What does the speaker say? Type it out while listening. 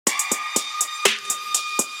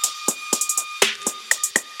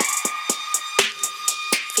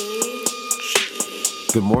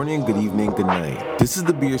Good morning, good evening, good night. This is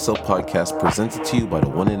the Be Yourself podcast presented to you by the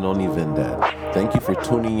one and only Vendad. Thank you for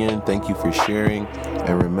tuning in, thank you for sharing,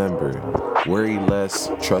 and remember, worry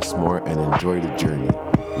less, trust more, and enjoy the journey.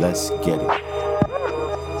 Let's get it.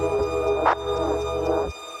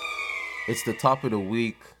 It's the top of the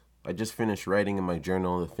week. I just finished writing in my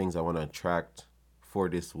journal the things I want to attract for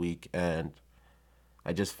this week, and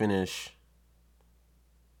I just finished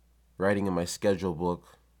writing in my schedule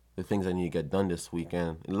book the things I need to get done this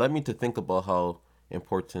weekend. It led me to think about how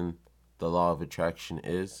important the law of attraction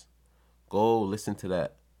is. Go listen to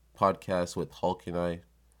that podcast with Hulk and I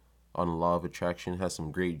on the law of attraction. It has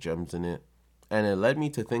some great gems in it. And it led me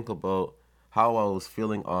to think about how I was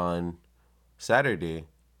feeling on Saturday.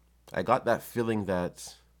 I got that feeling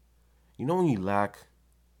that, when you lack,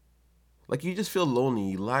 you just feel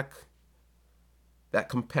lonely. You lack that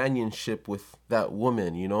companionship with that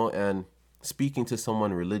woman, and speaking to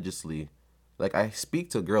someone religiously. I speak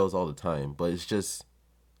to girls all the time, but it's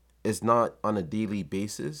not on a daily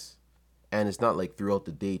basis, and it's not like throughout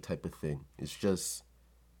the day type of thing. It's just,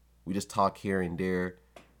 we just talk here and there.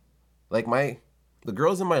 The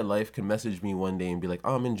girls in my life can message me one day and be like,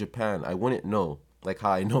 oh, I'm in Japan. I wouldn't know,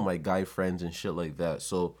 how I know my guy friends and shit like that.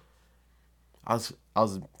 So I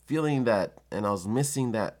was feeling that, and I was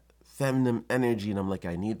missing that feminine energy, and I'm like,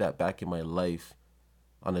 I need that back in my life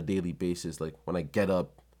on a daily basis. When I get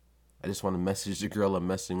up, I just want to message the girl I'm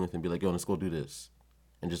messing with and be like, yo, let's go do this,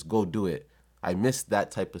 and just go do it. I miss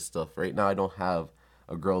that type of stuff. Right now, I don't have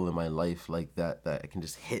a girl in my life like that I can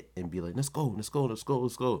just hit and be like, let's go.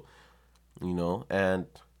 And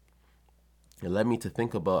it led me to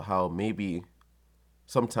think about how maybe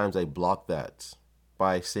sometimes I block that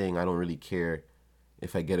by saying I don't really care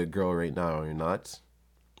if I get a girl right now or not.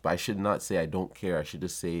 But I should not say I don't care. I should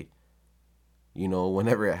just say,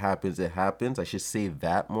 whenever it happens, it happens. I should say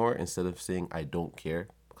that more instead of saying I don't care.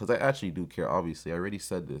 Because I actually do care, obviously. I already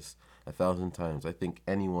said this 1,000 times. I think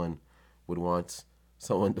anyone would want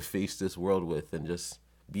someone to face this world with and just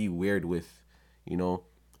be weird with,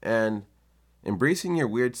 And embracing your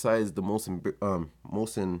weird side is the most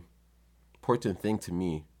important thing to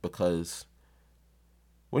me, because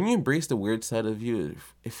when you embrace the weird side of you,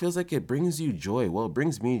 it feels like it brings you joy. Well, it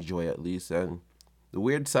brings me joy, at least. And the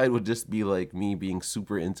weird side would just be like me being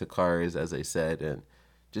super into cars, as I said, and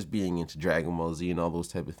just being into Dragon Ball Z and all those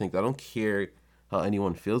type of things. I don't care how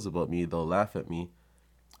anyone feels about me. They'll laugh at me.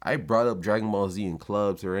 I brought up Dragon Ball Z in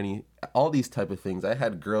clubs or all these type of things. I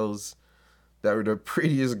had girls that were the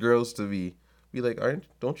prettiest girls to me be like,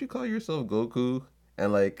 don't you call yourself Goku?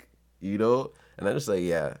 And and I just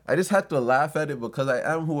yeah. I just had to laugh at it because I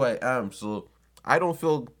am who I am. So I don't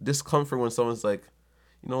feel discomfort when someone's like,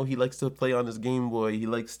 he likes to play on his Game Boy. He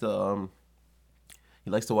likes to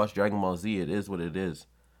watch Dragon Ball Z. It is what it is.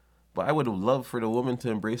 But I would love for the woman to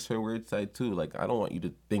embrace her weird side too. I don't want you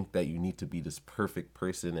to think that you need to be this perfect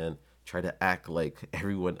person and try to act like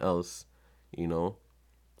everyone else,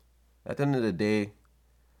 At the end of the day,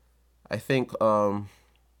 I think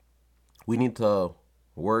we need to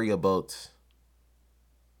worry about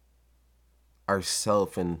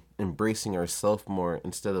ourself and embracing ourself more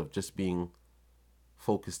instead of just being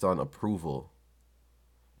focused on approval.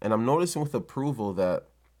 And I'm noticing with approval that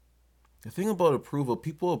the thing about approval,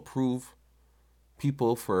 people approve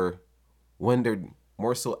people for when they're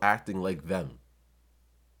more so acting like them.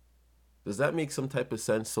 Does that make some type of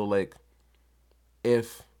sense? So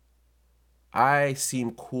if I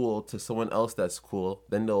seem cool to someone else that's cool,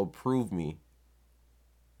 then they'll approve me,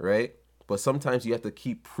 right? But sometimes you have to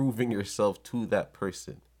keep proving yourself to that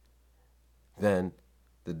person. Then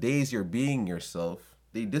the days you're being yourself,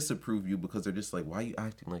 they disapprove you because they're just like, why are you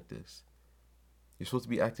acting like this? You're supposed to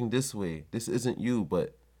be acting this way. This isn't you,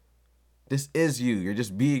 but this is you. You're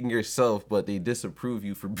just being yourself, but they disapprove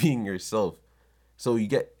you for being yourself. So you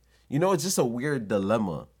get, it's just a weird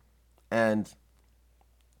dilemma. And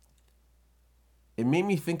it made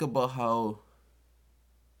me think about how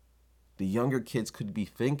the younger kids could be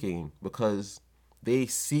thinking, because they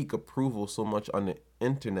seek approval so much on the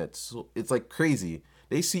internet. So it's crazy.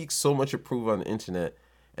 They seek so much approval on the internet.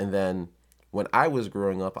 And then when I was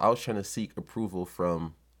growing up, I was trying to seek approval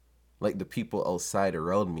from the people outside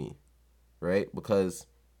around me, right? Because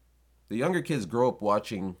the younger kids grow up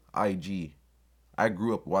watching IG. I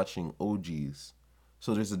grew up watching OGs.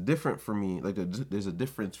 So there's a difference for me. There's a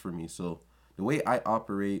difference for me. So the way I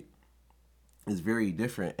operate is very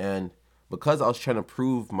different. And because I was trying to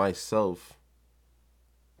prove myself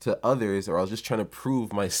to others, or I was just trying to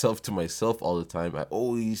prove myself to myself all the time, I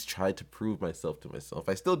always tried to prove myself to myself.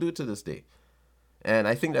 I still do it to this day. And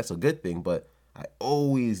I think that's a good thing, but I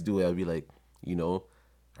always do it. I'd be like,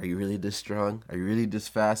 are you really this strong? Are you really this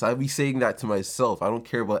fast? I'd be saying that to myself. I don't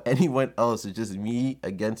care about anyone else. It's just me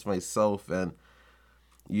against myself. And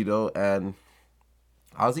I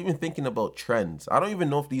was even thinking about trends. I don't even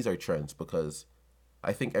know if these are trends because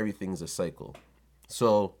I think everything's a cycle.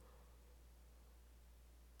 So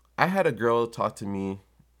I had a girl talk to me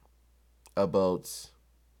about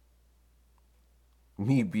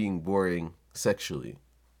me being boring sexually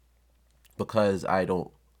because I don't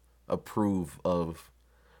approve of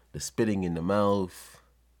the spitting in the mouth,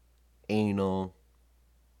 anal,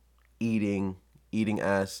 eating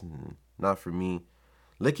ass, not for me.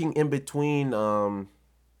 Licking in between the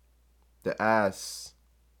ass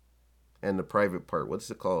and the private part.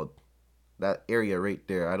 What's it called? That area right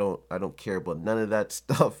there. I don't care about none of that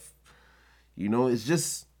stuff. It's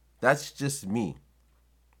just that's just me.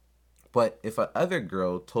 But if a other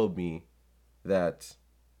girl told me that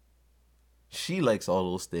she likes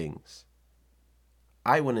all those things,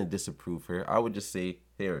 I wouldn't disapprove her. I would just say,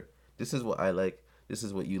 here, this is what I like. This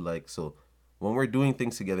is what you like. So when we're doing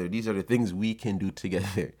things together, these are the things we can do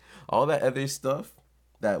together. All that other stuff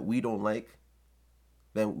that we don't like,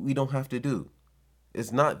 then we don't have to do.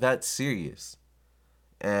 It's not that serious.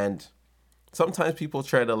 And sometimes people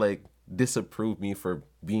try to like disapprove me for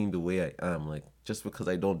being the way I am. Like, just because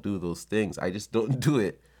I don't do those things, I just don't do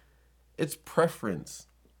it. It's preference.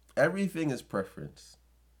 Everything is preference.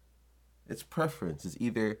 It's preference. It's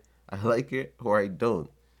either I like it or I don't.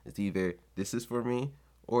 It's either this is for me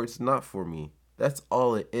or it's not for me. That's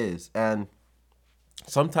all it is. And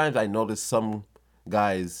sometimes I notice some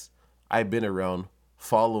guys I've been around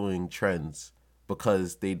following trends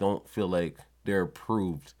because they don't feel like they're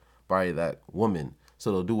approved by that woman.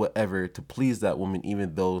 So they'll do whatever to please that woman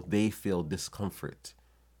even though they feel discomfort.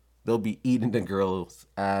 They'll be eating the girl's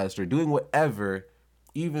ass or doing whatever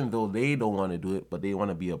even though they don't want to do it, but they want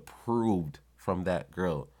to be approved from that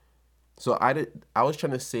girl. So I was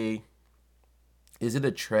trying to say, is it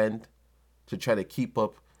a trend to try to keep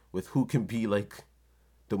up with who can be like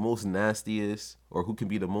the most nastiest or who can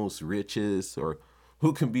be the most richest or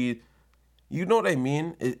who can be, you know what I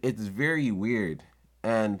mean? It's very weird.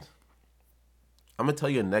 And I'm going to tell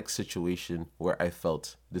you a next situation where I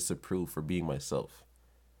felt disapproved for being myself.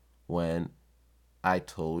 When I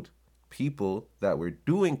told people that were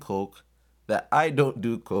doing coke that I don't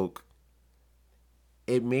do coke,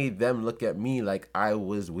 it made them look at me like I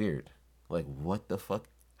was weird. Like, what the fuck?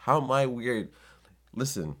 How am I weird?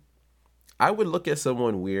 Listen, I would look at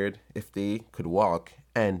someone weird if they could walk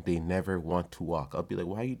and they never want to walk. I'll be like,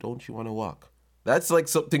 why don't you want to walk? That's like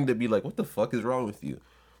something to be like, what the fuck is wrong with you?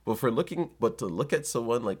 But to look at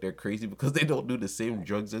someone like they're crazy because they don't do the same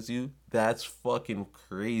drugs as you, that's fucking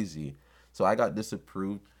crazy. So I got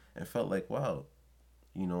disapproved and felt like, wow,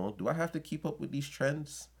 do I have to keep up with these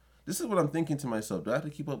trends? This is what I'm thinking to myself. Do I have to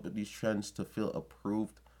keep up with these trends to feel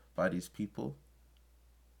approved by these people?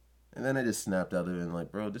 And then I just snapped out of it and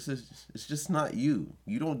like, bro, it's just not you.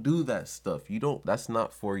 You don't do that stuff. That's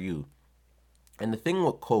not for you. And the thing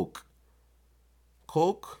with Coke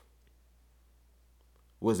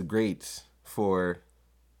was great for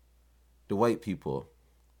the white people,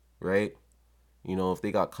 right? If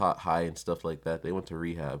they got caught high and stuff like that, they went to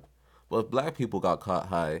rehab. But if black people got caught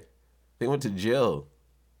high, they went to jail,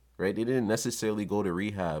 right? They didn't necessarily go to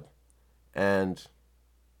rehab. And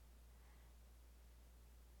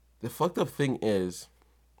the fucked up thing is,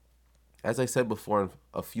 as I said before in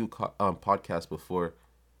a few podcasts before,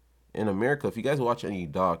 in America, if you guys watch any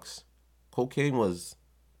docs, cocaine was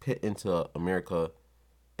put into America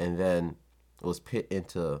and then it was put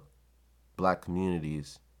into black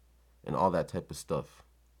communities and all that type of stuff.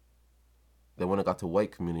 Then when it got to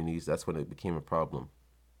white communities, that's when it became a problem.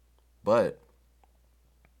 But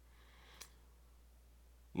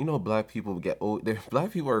black people get old.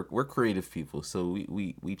 Black people we're creative people, so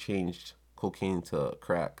we changed cocaine to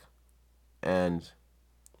crack, and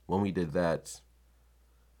when we did that,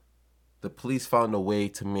 the police found a way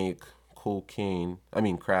to make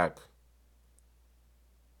crack,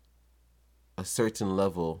 a certain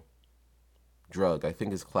level drug. I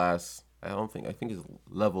think it's class. I think it's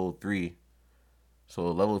level 3. So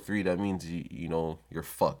level 3, that means you're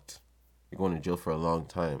fucked. You're going to jail for a long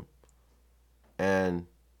time. And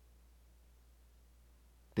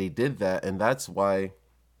they did that, and that's why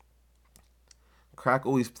crack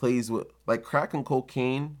always plays with like crack and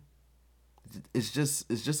cocaine. It's just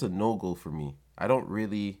a no-go for me. I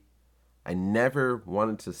never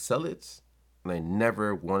wanted to sell it, and I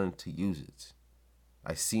never wanted to use it.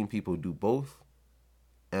 I seen people do both,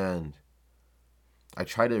 and I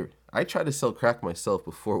tried to sell crack myself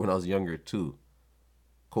before when I was younger too.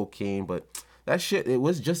 Cocaine, but that shit, it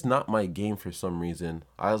was just not my game for some reason.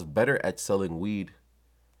 I was better at selling weed,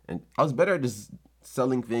 and I was better at just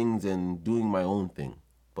selling things and doing my own thing.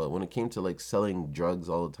 But when it came to like selling drugs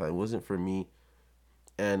all the time, it wasn't for me.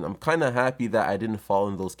 And I'm kind of happy that I didn't fall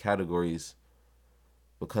in those categories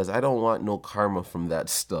because I don't want no karma from that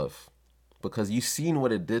stuff. Because you seen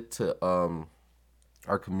what it did to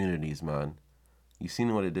our communities, man. You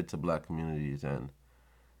seen what it did to black communities, and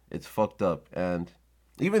it's fucked up. And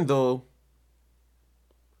even though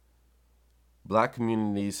black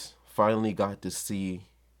communities finally got to see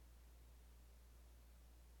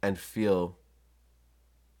and feel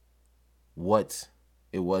what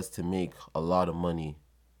it was to make a lot of money,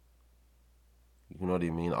 you know what I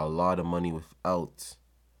mean? A lot of money without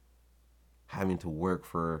having to work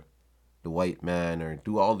for the white man or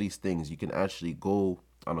do all these things. You can actually go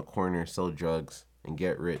on a corner, sell drugs, and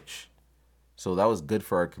get rich. So that was good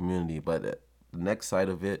for our community. But the next side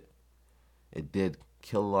of it, it did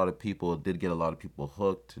kill a lot of people. It did get a lot of people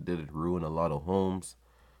hooked. It did ruin a lot of homes.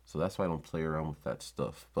 So that's why I don't play around with that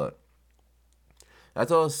stuff. But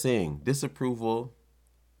that's all I was saying. Disapproval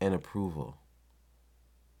and approval.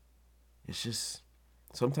 It's just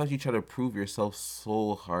sometimes you try to prove yourself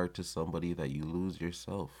so hard to somebody that you lose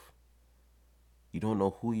yourself. You don't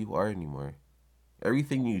know who you are anymore.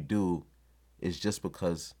 Everything you do is just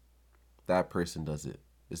because that person does it.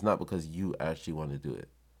 It's not because you actually want to do it.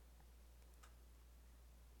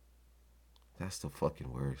 That's the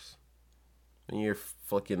fucking worst. When you're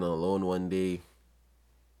fucking alone one day,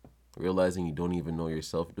 realizing you don't even know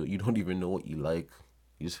yourself, you don't even know what you like.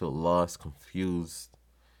 You just feel lost, confused.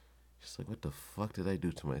 Just like, what the fuck did I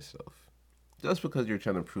do to myself? Just because you're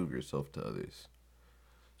trying to prove yourself to others.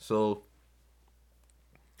 So,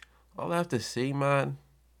 all I have to say, man,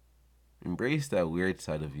 embrace that weird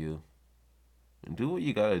side of you. And do what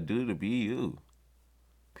you gotta do to be you.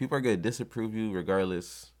 People are gonna disapprove you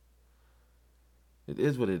regardless. It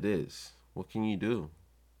is what it is. What can you do?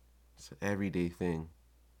 It's an everyday thing.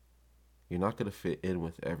 You're not gonna fit in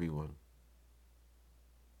with everyone.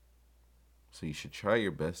 So you should try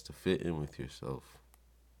your best to fit in with yourself.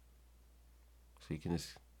 So you can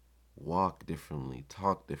just walk differently,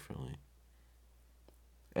 talk differently.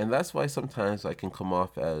 And that's why sometimes I can come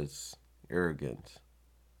off as arrogant.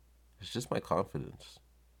 It's just my confidence.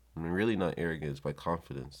 I mean, really not arrogant, it's my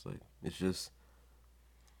confidence. Like, it's just,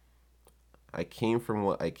 I came from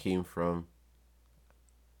what I came from.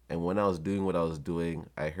 And when I was doing what I was doing,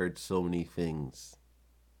 I heard so many things.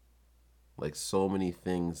 Like, so many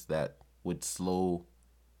things that would slow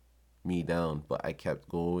me down. But I kept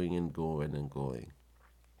going and going and going.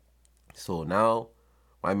 So now,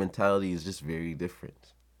 my mentality is just very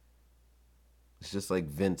different. It's just like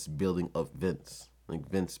Vince building up Vince. Like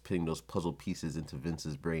Vince putting those puzzle pieces into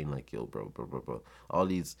Vince's brain. Like, yo, bro. All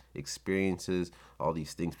these experiences, all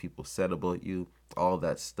these things people said about you, all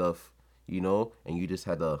that stuff, and you just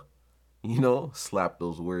had to, slap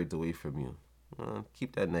those words away from you.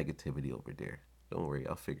 Keep that negativity over there. Don't worry,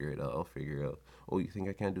 I'll figure it out. Oh, you think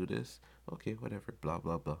I can't do this? Okay, whatever, blah,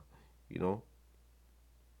 blah, blah.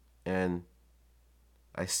 And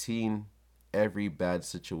I seen every bad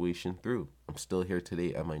situation through. I'm still here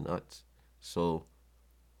today, am I not? So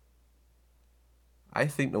I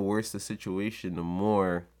think the worse the situation, the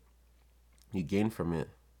more you gain from it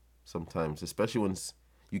sometimes, especially when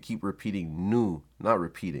you keep not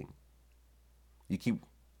repeating. You keep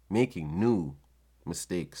making new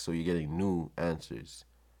mistakes, so you're getting new answers.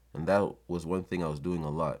 And that was one thing I was doing a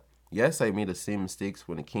lot. Yes, I made the same mistakes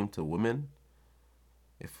when it came to women.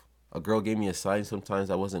 If a girl gave me a sign, sometimes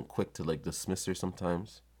I wasn't quick to like dismiss her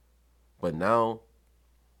sometimes. But now,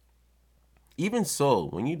 even so,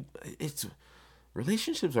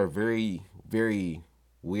 relationships are very, very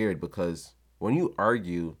weird because when you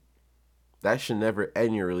argue, that should never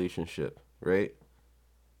end your relationship, right?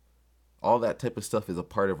 All that type of stuff is a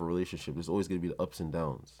part of a relationship. There's always going to be the ups and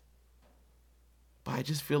downs. But I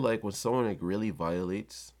just feel like when someone like really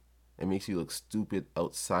violates and makes you look stupid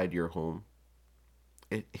outside your home,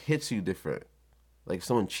 it hits you different. Like if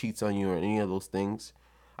someone cheats on you or any of those things,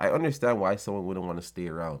 I understand why someone wouldn't want to stay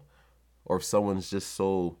around. Or if someone's just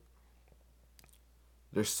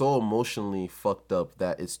they're so emotionally fucked up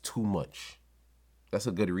that it's too much. That's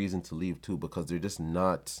a good reason to leave too, because they're just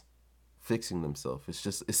not fixing themselves.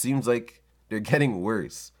 It seems like they're getting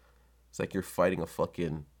worse. It's like you're fighting a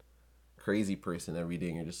fucking crazy person every day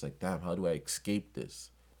and you're just like, damn, how do I escape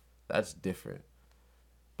this? That's different.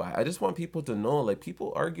 But I just want people to know, like,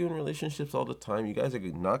 people argue in relationships all the time. You guys are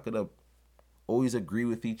not gonna always agree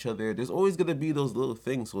with each other. There's always gonna be those little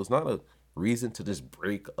things. So it's not a reason to just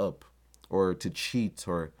break up or to cheat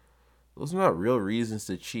or those are not real reasons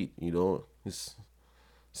to cheat, it's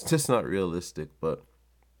just not realistic. But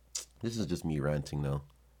this is just me ranting now.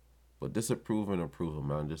 But disapprove and approval,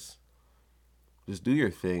 man. Just do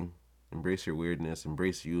your thing. Embrace your weirdness.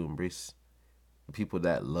 Embrace you. Embrace the people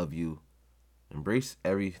that love you. Embrace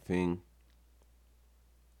everything.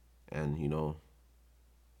 And,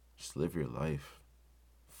 just live your life.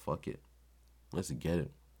 Fuck it. Let's get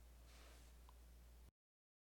it.